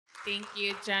Thank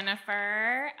you,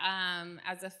 Jennifer.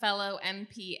 As a fellow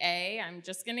MPA, I'm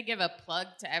just going to give a plug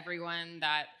to everyone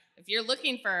that if you're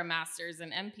looking for a master's,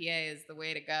 an MPA is the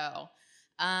way to go.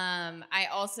 I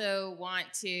also want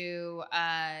to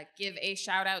give a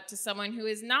shout out to someone who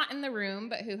is not in the room,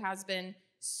 but who has been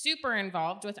super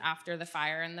involved with After the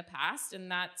Fire in the past, and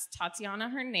that's Tatiana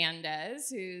Hernandez,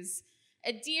 who's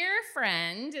a dear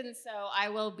friend, and so I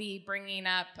will be bringing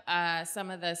up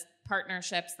some of the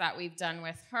partnerships that we've done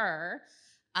with her.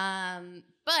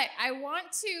 But I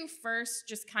want to first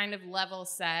just kind of level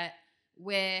set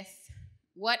with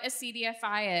what a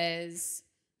CDFI is,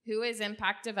 who is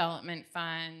Impact Development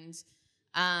Fund,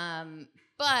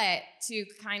 but to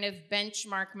kind of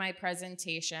benchmark my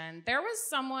presentation, there was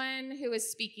someone who was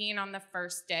speaking on the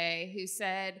first day who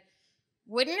said,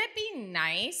 wouldn't it be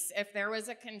nice if there was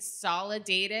a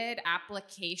consolidated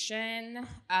application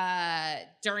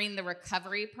during the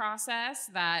recovery process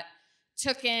that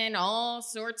took in all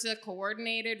sorts of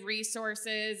coordinated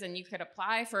resources and you could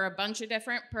apply for a bunch of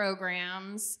different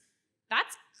programs?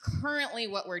 That's currently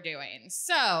what we're doing.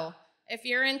 So if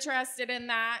you're interested in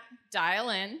that, dial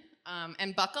in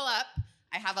and buckle up.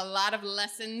 I have a lot of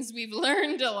lessons we've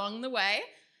learned along the way.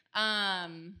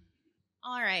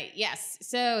 All right, yes.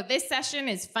 So this session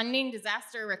is funding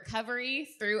disaster recovery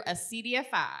through a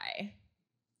CDFI.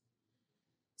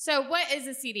 So what is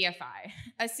a CDFI?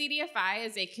 A CDFI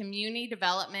is a community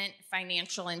development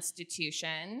financial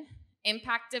institution.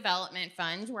 Impact Development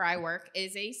Fund, where I work,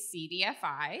 is a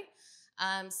CDFI.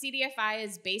 CDFI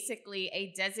is basically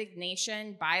a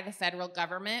designation by the federal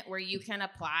government where you can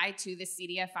apply to the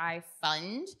CDFI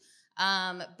fund.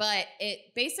 But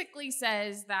it basically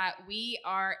says that we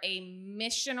are a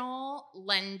missional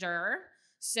lender,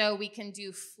 so we can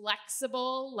do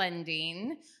flexible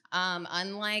lending,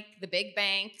 unlike the big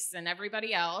banks and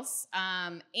everybody else,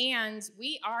 and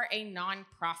we are a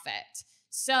nonprofit.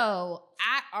 So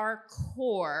at our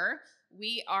core,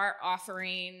 we are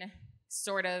offering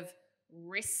sort of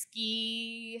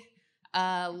risky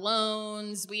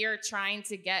loans. We are trying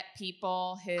to get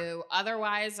people who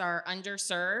otherwise are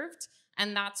underserved,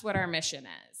 and that's what our mission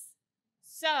is.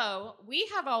 So we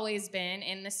have always been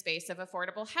in the space of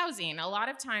affordable housing. A lot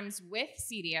of times with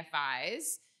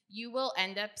CDFIs, you will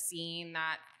end up seeing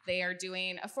that they are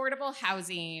doing affordable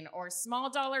housing or small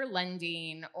dollar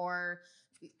lending, or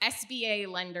SBA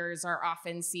lenders are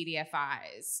often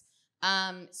CDFIs.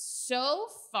 So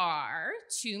far,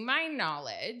 to my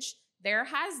knowledge, there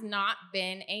has not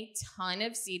been a ton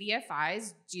of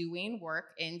CDFIs doing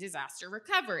work in disaster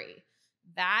recovery.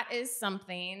 That is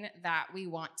something that we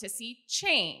want to see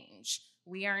change.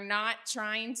 We are not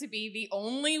trying to be the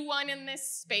only one in this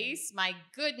space. My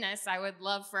goodness, I would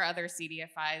love for other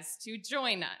CDFIs to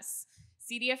join us.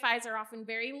 CDFIs are often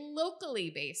very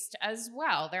locally based as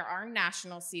well. There are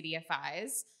national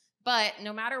CDFIs, but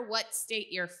no matter what state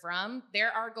you're from,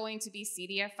 there are going to be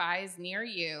CDFIs near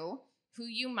you who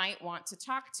you might want to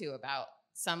talk to about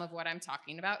some of what I'm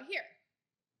talking about here.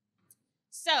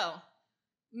 So,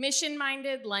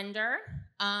 mission-minded lender.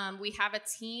 We have a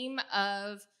team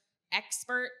of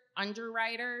expert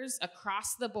underwriters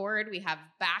across the board. We have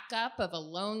backup of a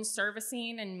loan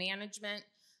servicing and management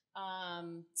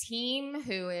team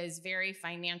who is very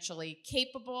financially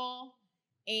capable.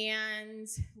 And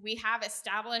we have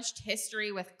established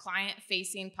history with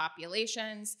client-facing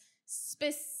populations.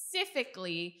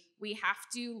 Specifically, we have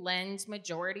to lend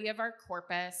majority of our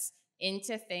corpus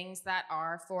into things that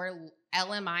are for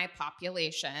LMI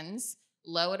populations,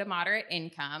 low to moderate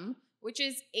income, which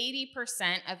is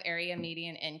 80% of area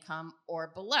median income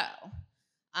or below.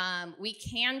 We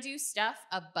can do stuff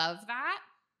above that,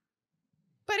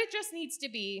 but it just needs to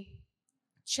be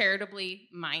charitably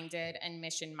minded and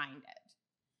mission minded.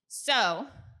 So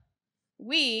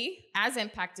we, as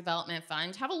Impact Development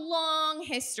Fund, have a long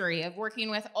history of working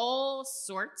with all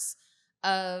sorts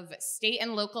of state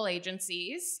and local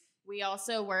agencies. We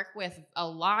also work with a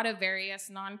lot of various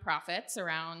nonprofits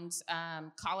around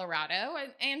Colorado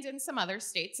and in some other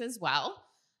states as well.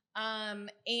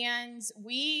 And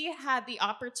we had the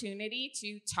opportunity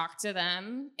to talk to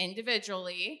them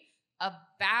individually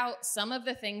about some of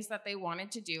the things that they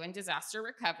wanted to do in disaster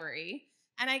recovery.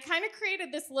 And I kind of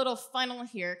created this little funnel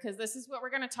here because this is what we're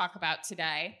going to talk about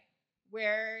today,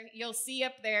 where you'll see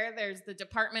up there, there's the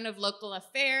Department of Local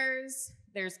Affairs,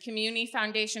 there's Community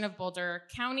Foundation of Boulder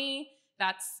County,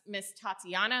 that's Miss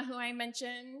Tatiana, who I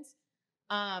mentioned,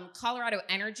 Colorado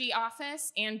Energy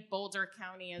Office, and Boulder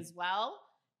County as well.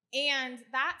 And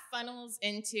that funnels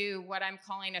into what I'm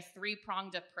calling a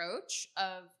three-pronged approach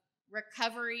of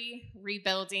recovery,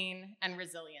 rebuilding, and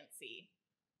resiliency.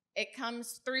 It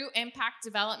comes through Impact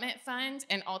Development Fund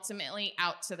and ultimately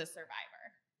out to the survivor.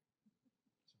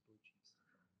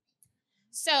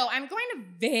 So I'm going to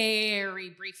very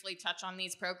briefly touch on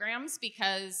these programs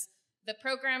because the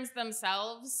programs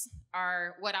themselves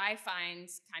are what I find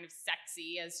kind of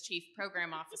sexy as Chief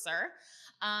Program Officer.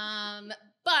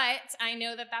 But I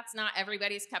know that that's not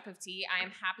everybody's cup of tea. I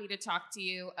am happy to talk to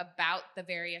you about the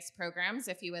various programs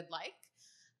if you would like.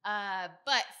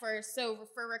 But for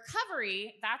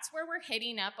recovery, that's where we're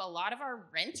hitting up a lot of our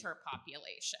renter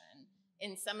population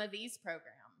in some of these programs.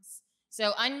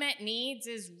 So unmet needs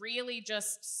is really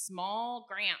just small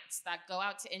grants that go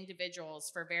out to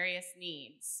individuals for various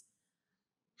needs.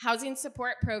 Housing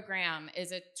support program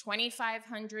is a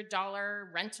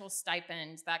 $2,500 rental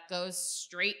stipend that goes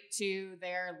straight to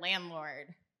their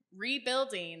landlord.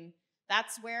 Rebuilding,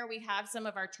 that's where we have some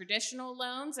of our traditional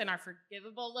loans and our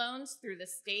forgivable loans through the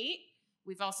state.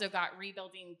 We've also got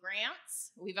rebuilding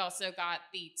grants. We've also got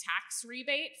the tax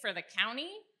rebate for the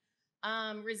county.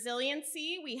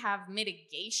 Resiliency, we have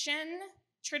mitigation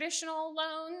traditional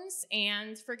loans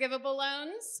and forgivable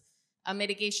loans, a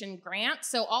mitigation grant.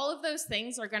 So all of those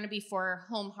things are going to be for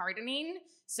home hardening.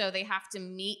 So they have to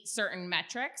meet certain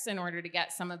metrics in order to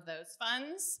get some of those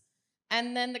funds.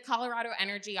 And then the Colorado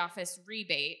Energy Office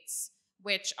rebates,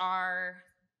 which are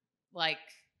like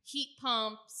heat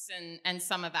pumps and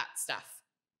some of that stuff.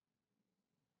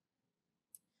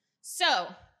 So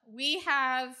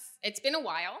it's been a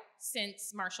while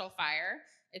since Marshall Fire.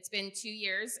 It's been 2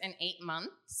 years and 8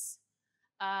 months.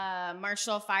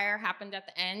 Marshall Fire happened at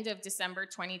the end of December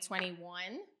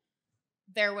 2021.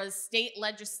 There was state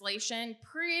legislation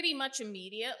pretty much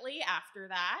immediately after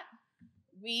that.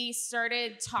 We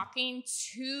started talking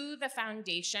to the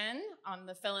foundation on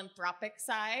the philanthropic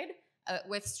side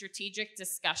with strategic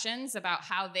discussions about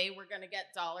how they were going to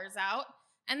get dollars out.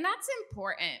 And that's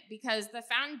important because the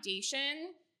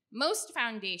foundation, most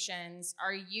foundations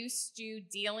are used to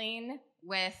dealing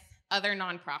with other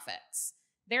nonprofits.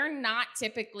 They're not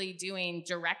typically doing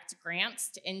direct grants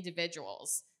to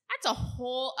individuals. That's a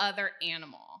whole other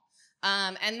animal.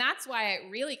 And that's why it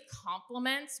really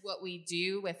complements what we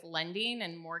do with lending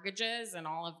and mortgages and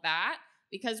all of that,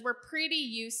 because we're pretty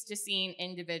used to seeing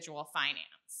individual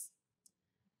finance.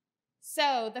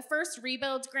 So the first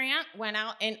rebuild grant went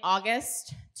out in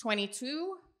August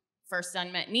 22, first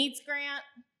unmet needs grant.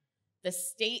 The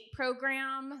state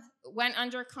program went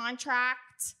under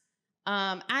contract.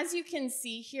 As you can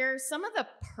see here, some of the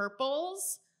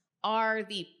purples are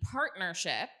the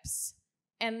partnerships,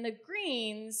 and the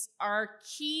greens are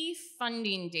key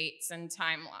funding dates and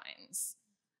timelines.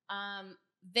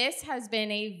 This has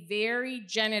been a very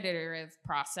generative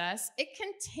process. It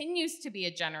continues to be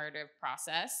a generative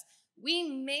process. We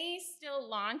may still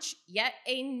launch yet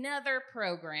another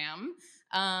program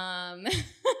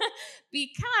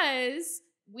because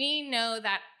we know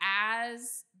that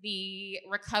as the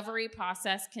recovery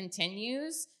process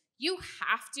continues, you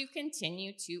have to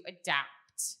continue to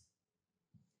adapt.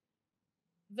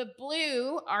 The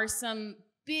blue are some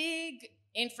big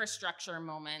infrastructure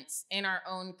moments in our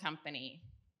own company.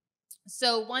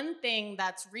 So one thing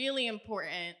that's really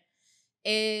important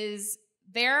is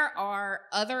there are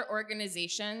other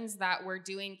organizations that were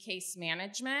doing case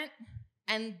management,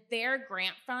 and their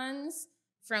grant funds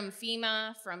from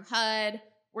FEMA, from HUD,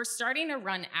 were starting to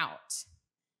run out.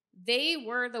 They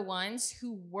were the ones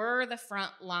who were the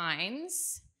front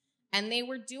lines, and they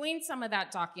were doing some of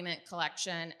that document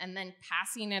collection and then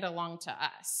passing it along to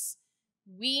us.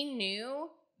 We knew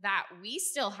that we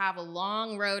still have a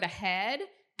long road ahead,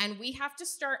 and we have to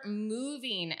start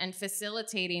moving and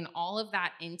facilitating all of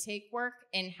that intake work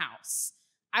in-house.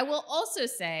 I will also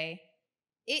say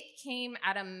it came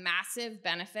at a massive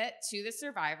benefit to the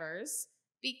survivors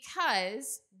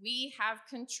because we have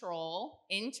control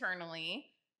internally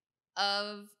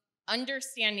of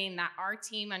understanding that our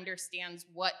team understands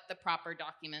what the proper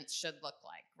documents should look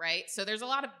like, right? So there's a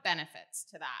lot of benefits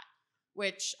to that,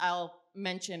 which I'll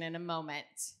mention in a moment.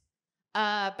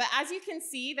 But as you can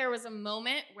see, there was a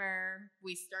moment where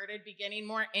we started beginning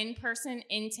more in-person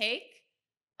intake.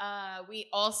 We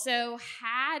also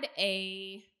had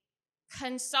a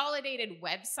consolidated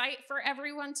website for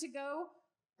everyone to go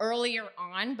earlier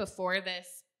on before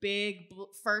this big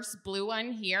first blue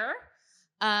one here.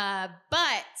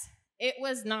 But it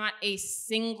was not a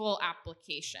single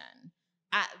application.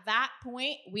 At that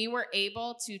point, we were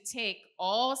able to take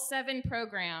all 7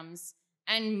 programs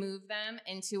and move them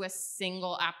into a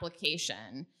single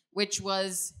application, which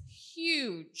was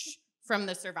huge from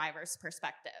the survivor's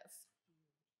perspective.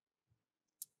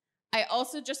 I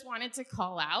also just wanted to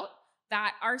call out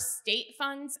that our state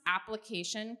funds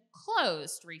application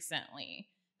closed recently.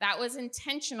 That was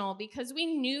intentional because we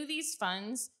knew these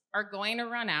funds are going to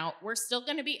run out. We're still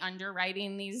going to be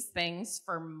underwriting these things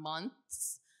for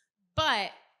months,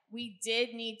 but we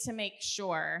did need to make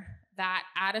sure that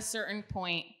at a certain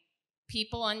point,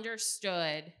 people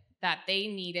understood that they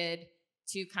needed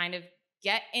to kind of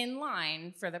get in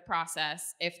line for the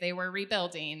process if they were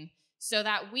rebuilding, so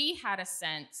that we had a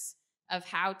sense of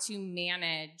how to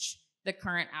manage the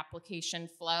current application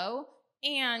flow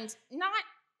and not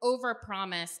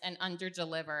overpromise and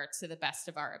underdeliver to the best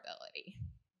of our ability.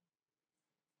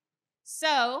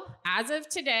 So, as of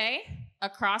today,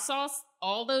 across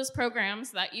all those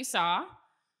programs that you saw,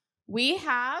 we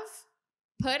have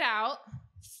put out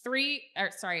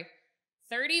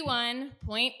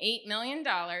 $31.8 million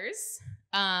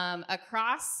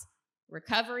across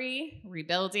recovery,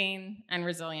 rebuilding, and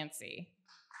resiliency.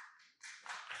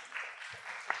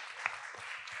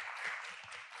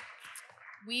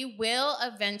 We will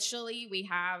eventually,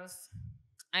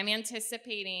 I'm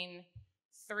anticipating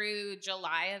through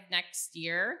July of next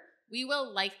year, we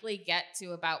will likely get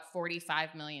to about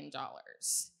 $45 million.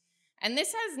 And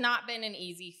this has not been an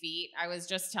easy feat. I was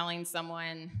just telling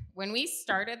someone, when we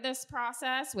started this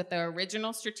process with the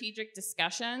original strategic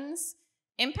discussions,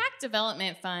 Impact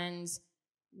Development Fund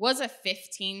was a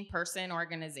 15-person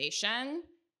organization.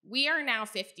 We are now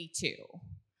 52.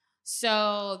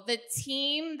 So the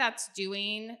team that's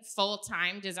doing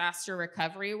full-time disaster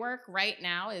recovery work right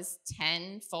now is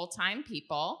 10 full-time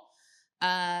people.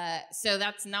 So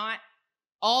that's not,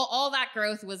 all that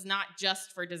growth was not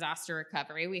just for disaster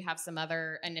recovery. We have some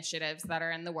other initiatives that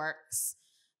are in the works.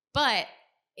 But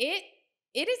it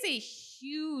is a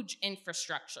huge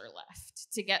infrastructure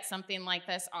lift to get something like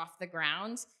this off the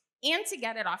ground and to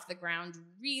get it off the ground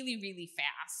really, really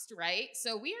fast, right?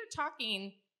 So we are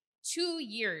talking 2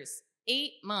 years,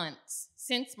 8 months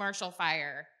since Marshall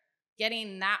Fire,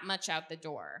 getting that much out the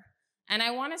door. And I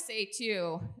want to say,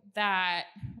 too, that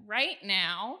right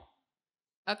now,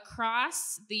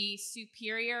 across the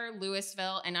Superior,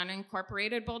 Louisville, and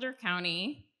unincorporated Boulder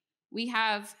County, we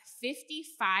have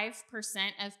 55%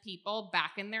 of people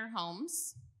back in their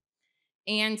homes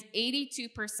and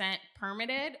 82%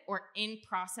 permitted or in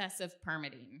process of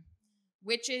permitting,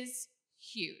 which is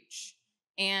huge.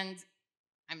 And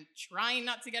I'm trying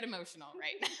not to get emotional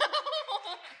right now.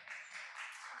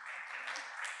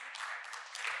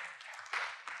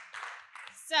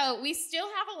 So we still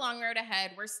have a long road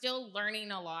ahead. We're still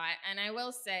learning a lot. And I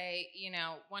will say,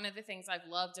 one of the things I've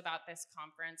loved about this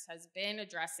conference has been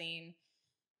addressing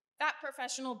that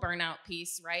professional burnout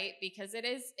piece, right? Because it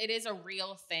is a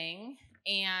real thing.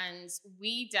 And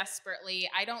we desperately,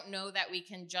 I don't know that we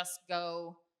can just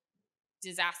go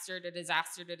disaster to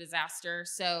disaster to disaster.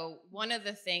 So one of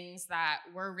the things that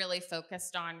we're really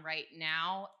focused on right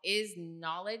now is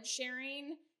knowledge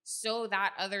sharing so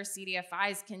that other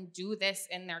CDFIs can do this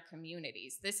in their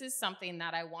communities. This is something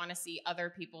that I want to see other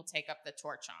people take up the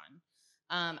torch on.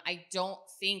 I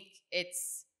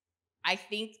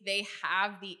think they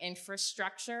have the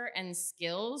infrastructure and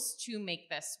skills to make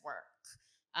this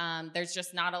work. There's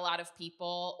just not a lot of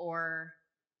people or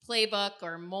playbook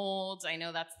or molds. I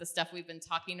know that's the stuff we've been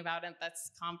talking about at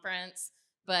this conference,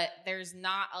 but there's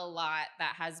not a lot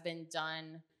that has been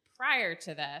done prior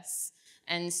to this.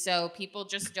 And so people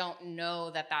just don't know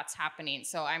that that's happening.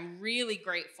 So I'm really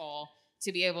grateful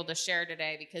to be able to share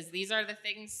today, because these are the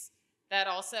things that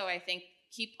also I think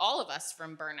keep all of us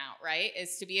from burnout, right?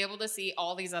 Is to be able to see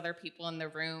all these other people in the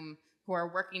room who are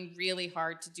working really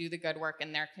hard to do the good work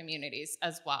in their communities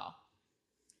as well.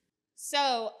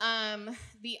 So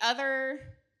the other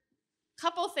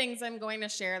couple things I'm going to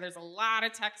share, there's a lot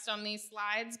of text on these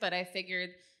slides, but I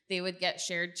figured they would get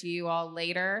shared to you all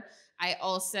later. I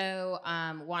also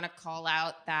want to call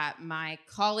out that my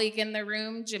colleague in the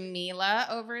room, Jamila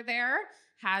over there,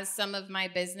 has some of my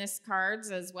business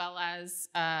cards, as well as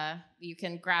you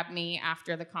can grab me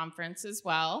after the conference as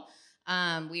well.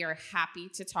 We are happy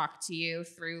to talk to you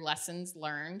through lessons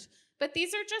learned. But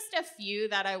these are just a few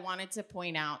that I wanted to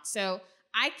point out. So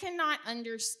I cannot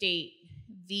understate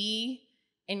the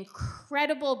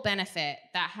incredible benefit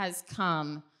that has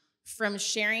come from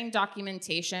sharing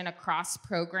documentation across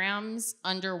programs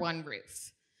under one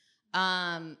roof.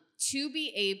 To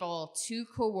be able to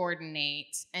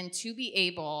coordinate and to be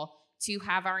able to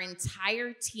have our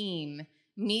entire team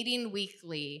meeting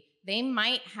weekly. They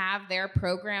might have their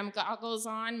program goggles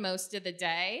on most of the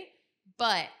day,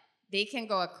 but they can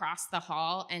go across the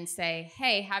hall and say,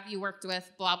 hey, have you worked with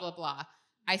blah, blah, blah?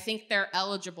 I think they're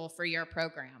eligible for your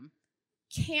program.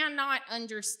 Cannot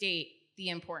understate the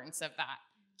importance of that.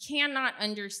 Cannot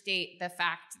understate the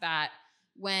fact that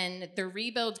when the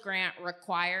rebuild grant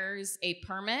requires a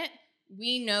permit,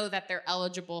 we know that they're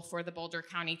eligible for the Boulder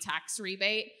County tax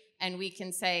rebate, and we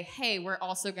can say, hey, we're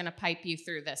also going to pipe you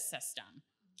through this system.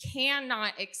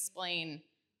 Cannot explain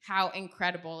how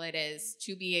incredible it is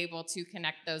to be able to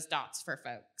connect those dots for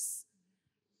folks.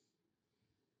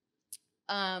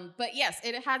 But yes,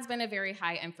 it has been a very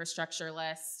high infrastructure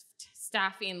lift,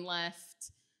 staffing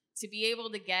lift, to be able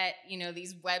to get,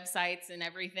 these websites and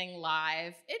everything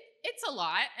live. It's a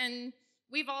lot, and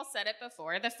we've all said it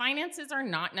before. The finances are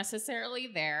not necessarily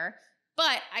there,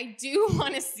 but I do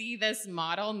want to see this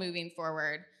model moving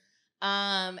forward.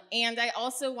 And I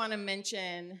also want to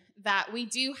mention that we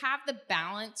do have the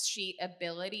balance sheet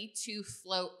ability to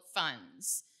float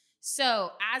funds.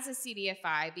 So as a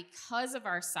CDFI, because of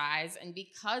our size and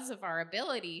because of our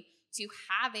ability to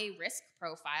have a risk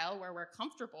profile where we're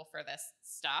comfortable for this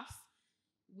stuff,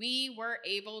 we were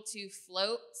able to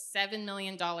float $7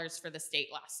 million for the state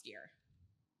last year.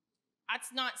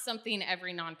 That's not something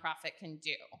every nonprofit can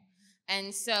do.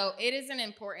 And so it is an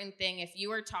important thing if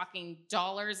you are talking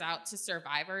dollars out to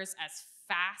survivors as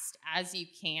fast as you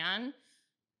can.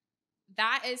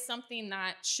 That is something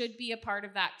that should be a part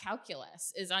of that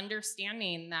calculus, is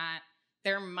understanding that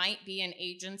there might be an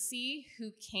agency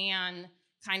who can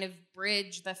kind of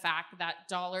bridge the fact that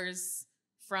dollars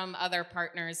from other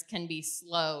partners can be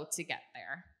slow to get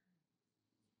there.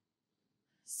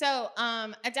 So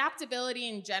adaptability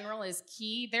in general is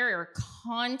key. There are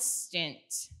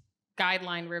constant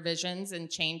guideline revisions and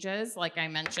changes, like I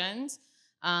mentioned.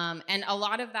 And a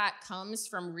lot of that comes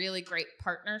from really great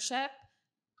partnership,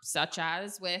 such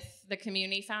as with the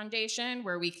Community Foundation,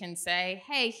 where we can say,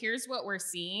 hey, here's what we're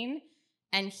seeing,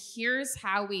 and here's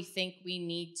how we think we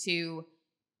need to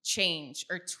change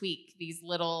or tweak these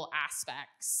little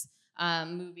aspects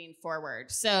moving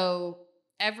forward. So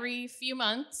every few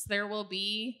months, there will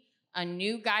be a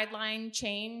new guideline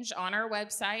change on our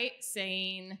website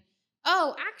saying,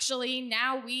 oh, actually,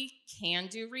 now we can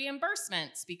do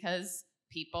reimbursements because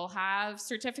people have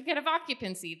certificate of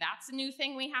occupancy. That's a new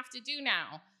thing we have to do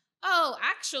now. Oh,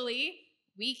 actually,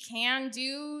 we can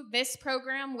do this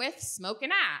program with smoke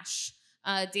and ash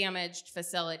damaged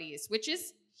facilities, which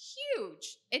is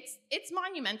huge. It's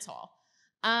monumental.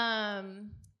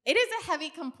 It is a heavy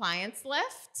compliance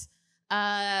lift,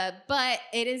 but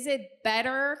it is a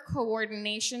better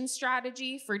coordination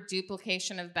strategy for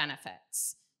duplication of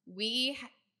benefits. We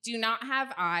do not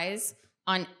have eyes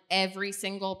on every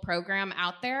single program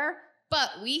out there, but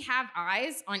we have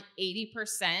eyes on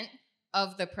 80%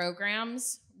 of the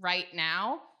programs right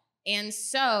now. And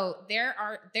so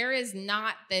there is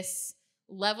not this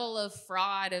level of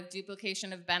fraud, of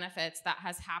duplication of benefits that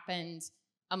has happened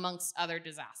amongst other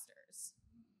disasters.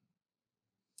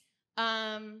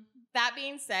 That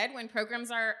being said, when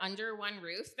programs are under one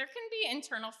roof, there can be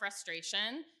internal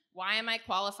frustration. Why am I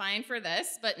qualifying for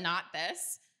this but not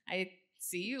this? I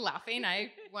see you laughing.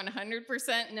 I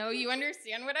 100% know you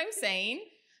understand what I'm saying,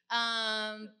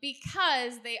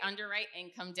 because they underwrite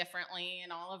income differently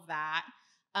and all of that.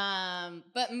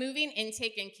 But moving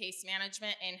intake and case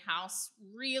management in-house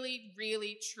really,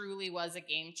 really, truly was a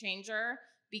game changer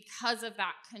because of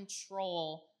that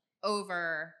control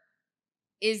over,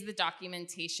 is the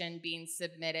documentation being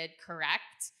submitted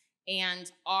correct?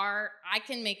 And I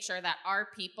can make sure that our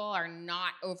people are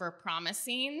not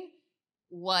over-promising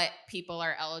what people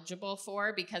are eligible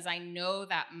for, because I know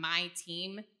that my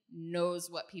team knows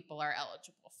what people are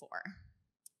eligible for.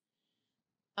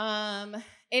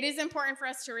 It is important for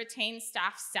us to retain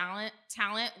staff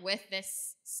talent with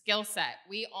this skill set.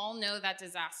 We all know that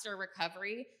disaster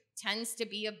recovery tends to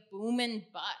be a boom and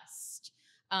bust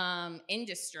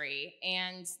industry,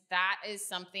 and that is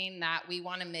something that we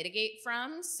want to mitigate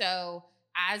from. So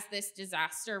as this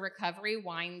disaster recovery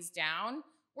winds down,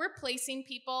 we're placing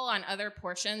people on other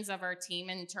portions of our team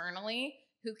internally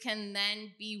who can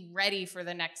then be ready for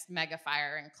the next mega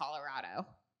fire in Colorado.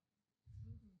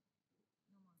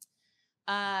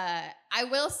 I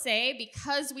will say,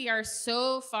 because we are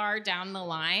so far down the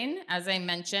line, as I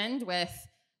mentioned, with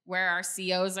where our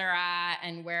COs are at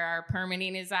and where our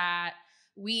permitting is at,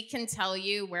 we can tell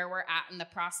you where we're at in the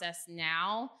process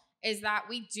now is that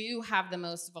we do have the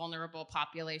most vulnerable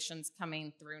populations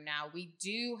coming through now. We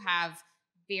do have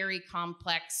very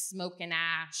complex smoke and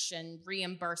ash and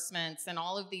reimbursements and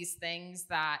all of these things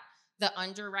that the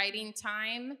underwriting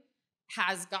time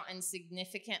has gotten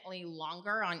significantly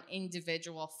longer on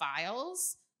individual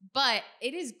files, but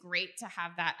it is great to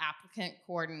have that applicant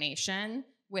coordination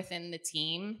within the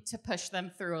team to push them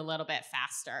through a little bit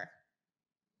faster.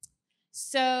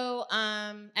 So,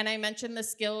 and I mentioned the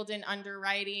skilled in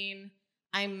underwriting.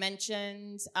 I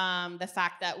mentioned the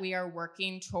fact that we are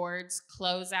working towards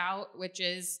closeout, which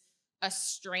is a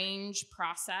strange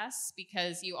process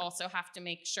because you also have to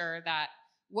make sure that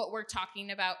what we're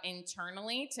talking about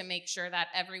internally to make sure that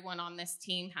everyone on this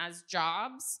team has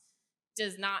jobs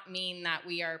does not mean that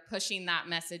we are pushing that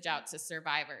message out to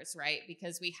survivors, right?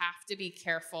 Because we have to be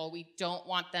careful. We don't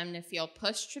want them to feel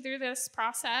pushed through this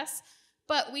process,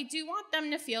 but we do want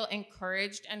them to feel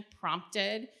encouraged and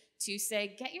prompted to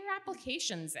say, get your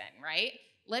applications in, right?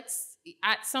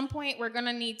 At some point, we're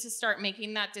gonna need to start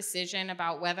making that decision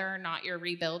about whether or not you're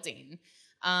rebuilding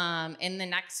in the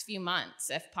next few months,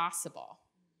 if possible.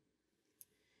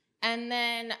 And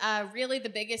then really the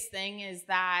biggest thing is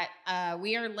that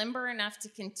we are limber enough to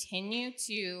continue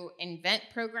to invent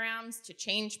programs, to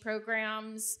change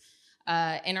programs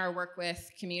in our work with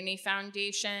Community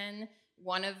Foundation.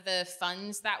 One of the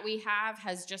funds that we have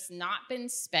has just not been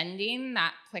spending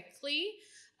that quickly.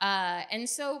 And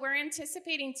so we're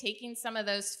anticipating taking some of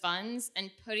those funds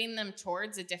and putting them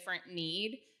towards a different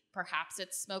need. Perhaps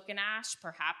it's smoke and ash,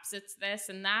 perhaps it's this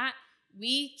and that.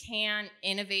 We can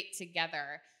innovate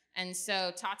together. And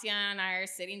so Tatiana and I are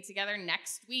sitting together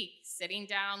next week, sitting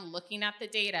down, looking at the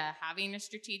data, having a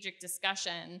strategic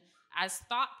discussion as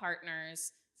thought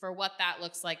partners for what that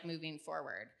looks like moving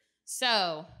forward.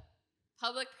 So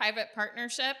public-private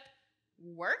partnership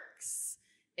works.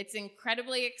 It's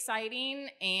incredibly exciting,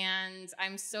 and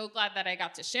I'm so glad that I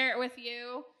got to share it with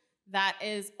you. That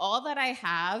is all that I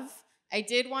have. I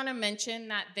did want to mention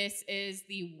that this is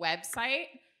the website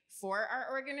for our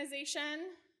organization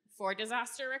for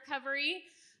disaster recovery,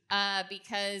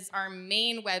 because our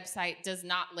main website does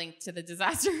not link to the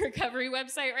disaster recovery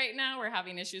website right now. We're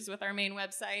having issues with our main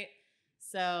website.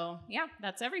 So yeah,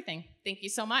 that's everything. Thank you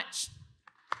so much.